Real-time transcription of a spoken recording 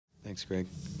Thanks, Greg.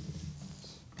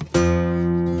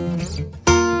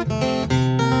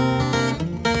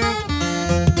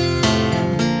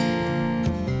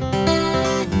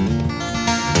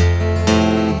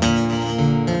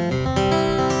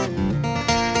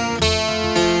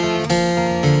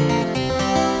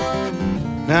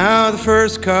 Now the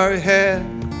first car he had,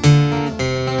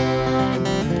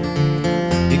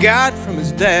 he got from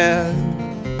his dad.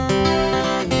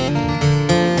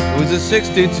 It was a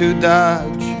 '62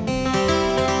 Dodge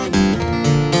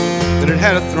that it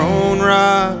had a throne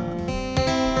rod,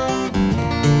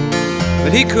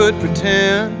 but he could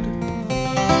pretend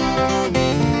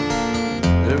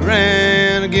that it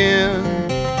ran again.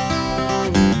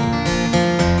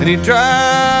 And he'd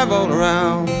drive all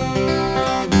around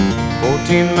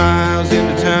 14 miles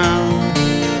into town.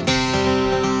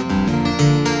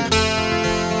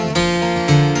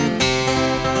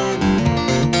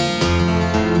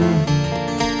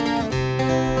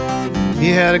 He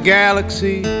had a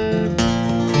Galaxy, 2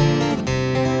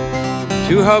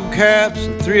 hubcaps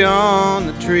and 3 on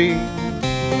the tree.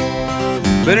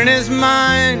 But in his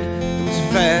mind it was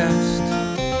fast.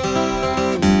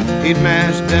 He'd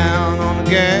mash down on the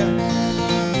gas,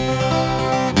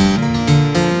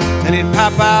 and he'd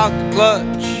pop out the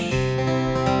clutch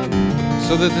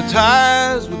so that the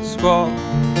tires would spark.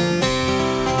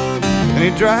 And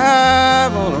he'd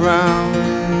drive all around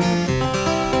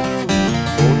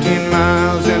 14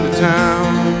 miles into town.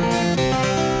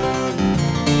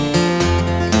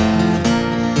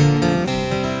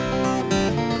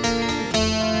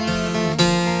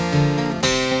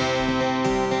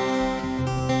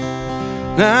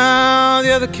 Now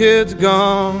the other kid's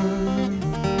gone,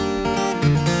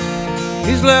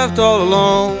 he's left all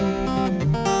alone.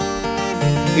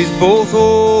 He's both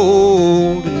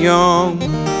old and young.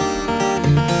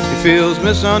 He feels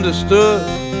misunderstood,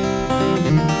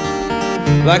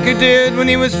 like he did when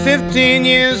he was 15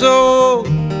 years old.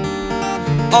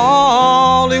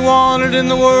 All he wanted in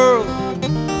the world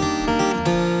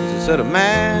was a set of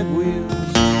mag wheels.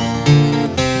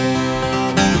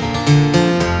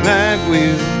 Mag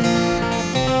wheels.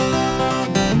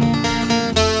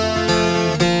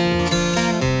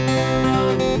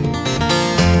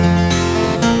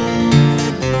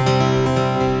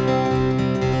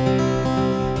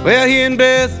 Well, he and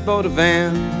Beth bought a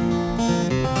van,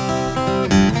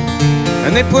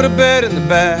 and they put a bed in the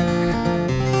back,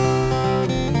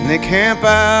 and they camp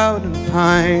out in the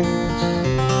pines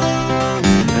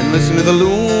and listen to the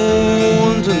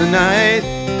loons in the night.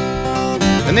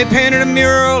 And they painted a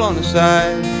mural on the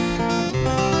side,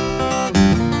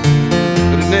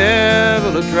 but it never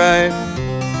looked right.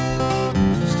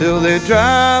 Still they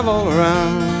drive all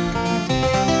around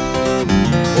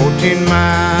 14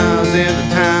 miles into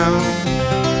town.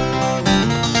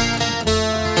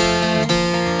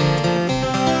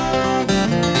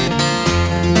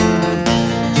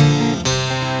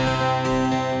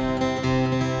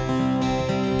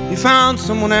 He found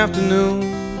some one afternoon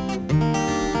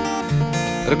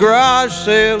at a garage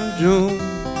sale in June.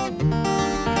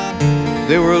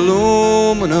 They were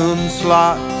aluminum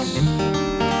slots,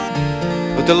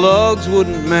 but the lugs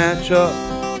wouldn't match up,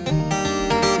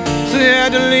 so they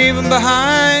had to leave them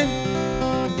behind.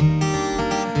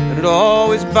 And it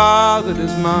always bothered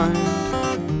his mind.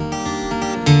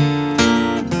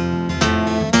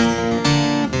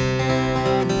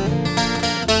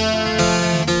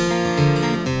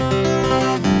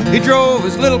 He drove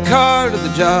his little car to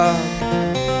the job,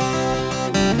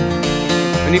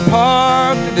 and he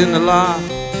parked it in the lot,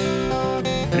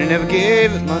 and he never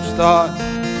gave it much thought.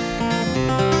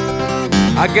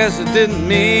 I guess it didn't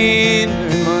mean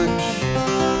very much.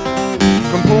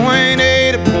 From point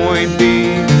A to point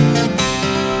B,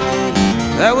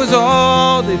 that was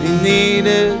all that he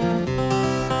needed.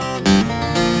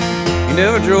 He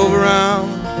never drove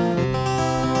around,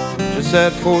 just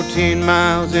that 14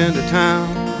 miles into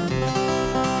town.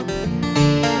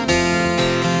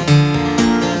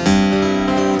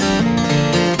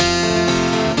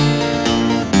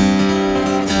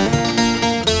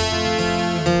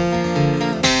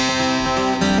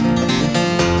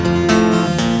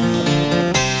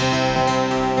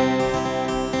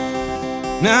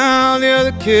 Now the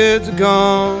other kids are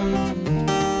gone,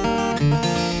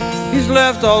 he's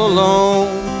left all alone.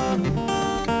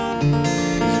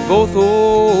 He's both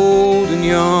old and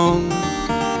young.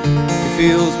 He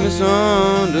feels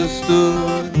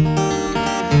misunderstood,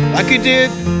 like he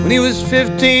did when he was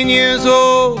 15 years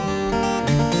old.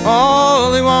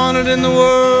 All he wanted in the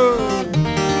world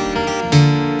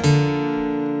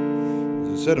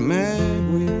was a set of mag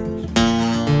wheels.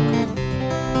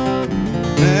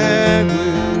 Mag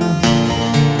wheels.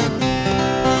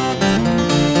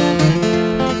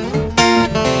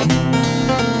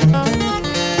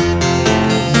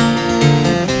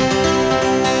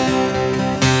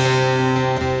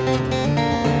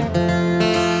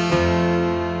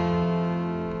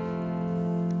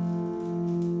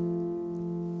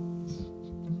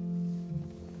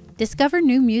 Discover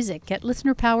new music at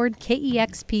listener-powered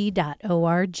KEXP.org.